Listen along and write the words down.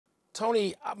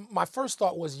Tony, my first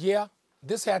thought was, yeah,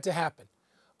 this had to happen.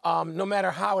 No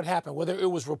matter how it happened, whether it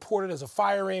was reported as a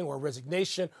firing or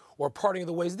resignation or parting of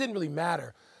the ways, it didn't really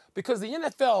matter. Because the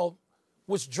NFL,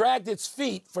 which dragged its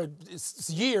feet for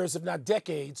years, if not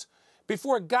decades,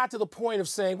 before it got to the point of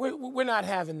saying, we're not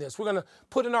having this. We're going to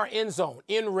put in our end zone,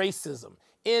 end racism,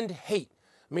 end hate.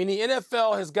 I mean, the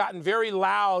NFL has gotten very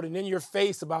loud and in your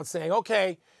face about saying,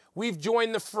 okay, we've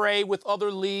joined the fray with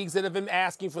other leagues that have been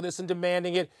asking for this and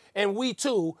demanding it. And we,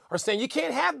 too, are saying you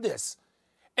can't have this.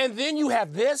 And then you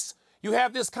have this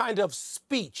kind of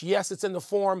speech. Yes, it's in the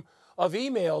form of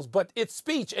emails, but it's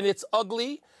speech, and it's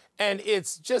ugly. And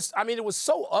it's just, I mean, it was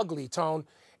so ugly, Tone.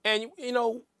 And, you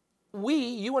know,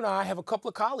 you and I have a couple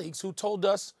of colleagues who told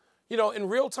us, you know, in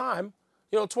real time,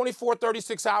 24,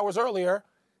 36 hours earlier,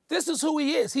 this is who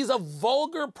he is. He's a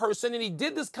vulgar person, and he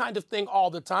did this kind of thing all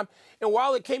the time. And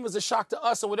while it came as a shock to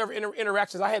us and whatever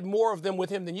interactions, I had more of them with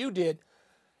him than you did,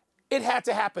 it had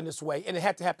to happen this way, and it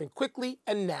had to happen quickly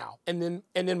and now, and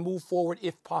then move forward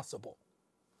if possible.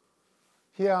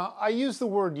 Yeah, I used the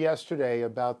word yesterday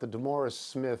about the DeMaurice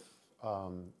Smith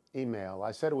email.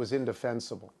 I said it was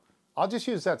indefensible. I'll just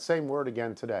use that same word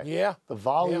again today. Yeah. The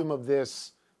volume of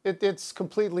this, it's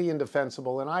completely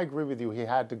indefensible, and I agree with you, he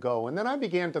had to go. And then I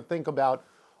began to think about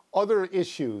other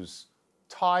issues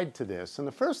tied to this. And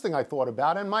the first thing I thought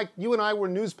about, and Mike, you and I were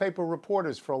newspaper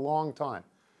reporters for a long time,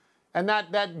 and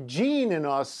that gene in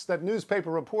us, that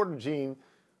newspaper reporter gene,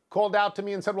 called out to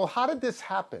me and said, well, how did this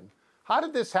happen? How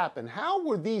did this happen? How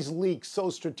were these leaks so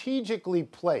strategically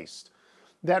placed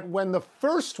that when the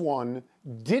first one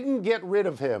didn't get rid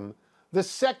of him, the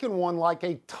second one, like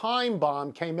a time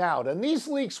bomb, came out? And these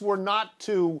leaks were not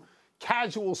to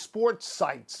casual sports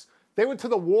sites. They were to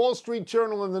the Wall Street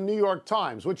Journal and the New York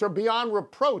Times, which are beyond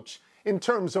reproach in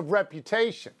terms of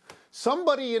reputation.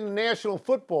 Somebody in the National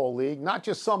Football League, not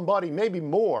just somebody, maybe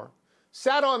more,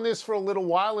 sat on this for a little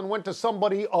while and went to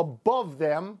somebody above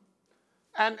them,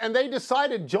 and they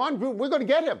decided, Jon Gruden, we're going to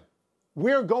get him.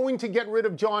 We're going to get rid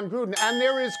of Jon Gruden, and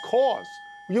there is cause.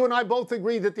 You and I both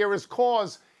agree that there is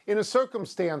cause in a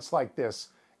circumstance like this.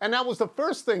 And that was the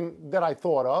first thing that I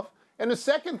thought of. And the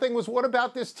second thing was, what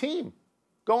about this team?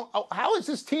 How is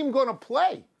this team going to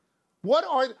play? What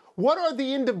are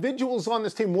the individuals on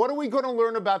this team? What are we going to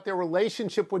learn about their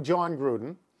relationship with Jon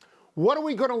Gruden? What are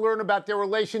we going to learn about their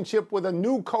relationship with a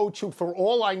new coach who, for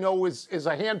all I know, is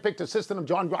a hand-picked assistant of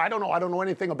Jon Gruden? I don't know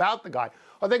anything about the guy.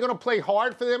 Are they going to play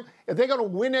hard for them? Are they going to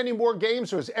win any more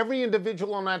games? Or is every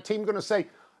individual on that team going to say,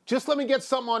 just let me get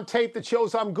something on tape that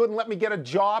shows I'm good and let me get a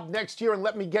job next year and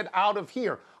let me get out of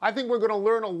here? I think we're going to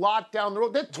learn a lot down the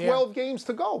road. There are 12 games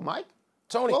to go, Mike.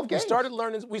 Tony,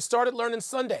 we started learning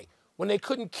Sunday. When they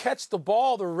couldn't catch the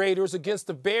ball, the Raiders, against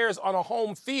the Bears on a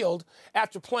home field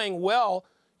after playing well,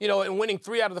 and winning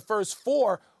 3 out of the first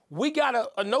 4, we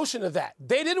got a notion of that.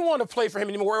 They didn't want to play for him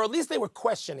anymore, or at least they were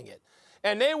questioning it.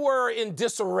 And they were in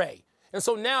disarray. And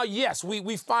so now, yes,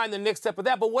 we find the next step of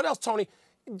that. But what else, Tony?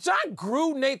 Jon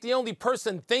Gruden ain't the only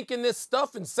person thinking this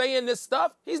stuff and saying this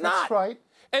stuff. He's not. That's right.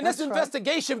 And this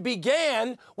investigation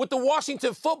began with the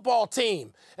Washington football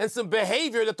team, and some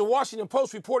behavior that the Washington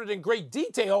Post reported in great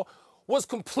detail was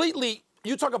completely,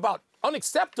 you talk about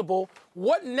unacceptable.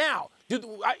 What now?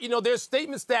 There's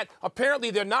statements that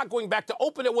apparently they're not going back to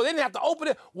open it. Well, they didn't have to open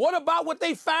it. What about what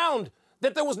they found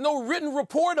that there was no written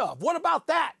report of? What about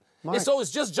that? Mike, and so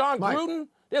it's just Jon Gruden?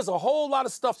 There's a whole lot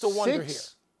of stuff to wonder here.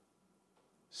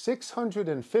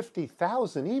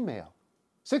 650,000 email.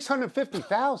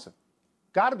 650,000.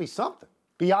 Got to be something.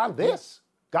 Beyond this,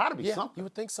 got to be something. You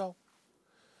would think so.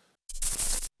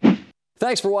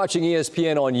 Thanks for watching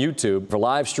ESPN on YouTube. For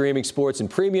live streaming sports and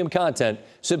premium content,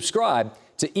 subscribe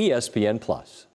to ESPN+.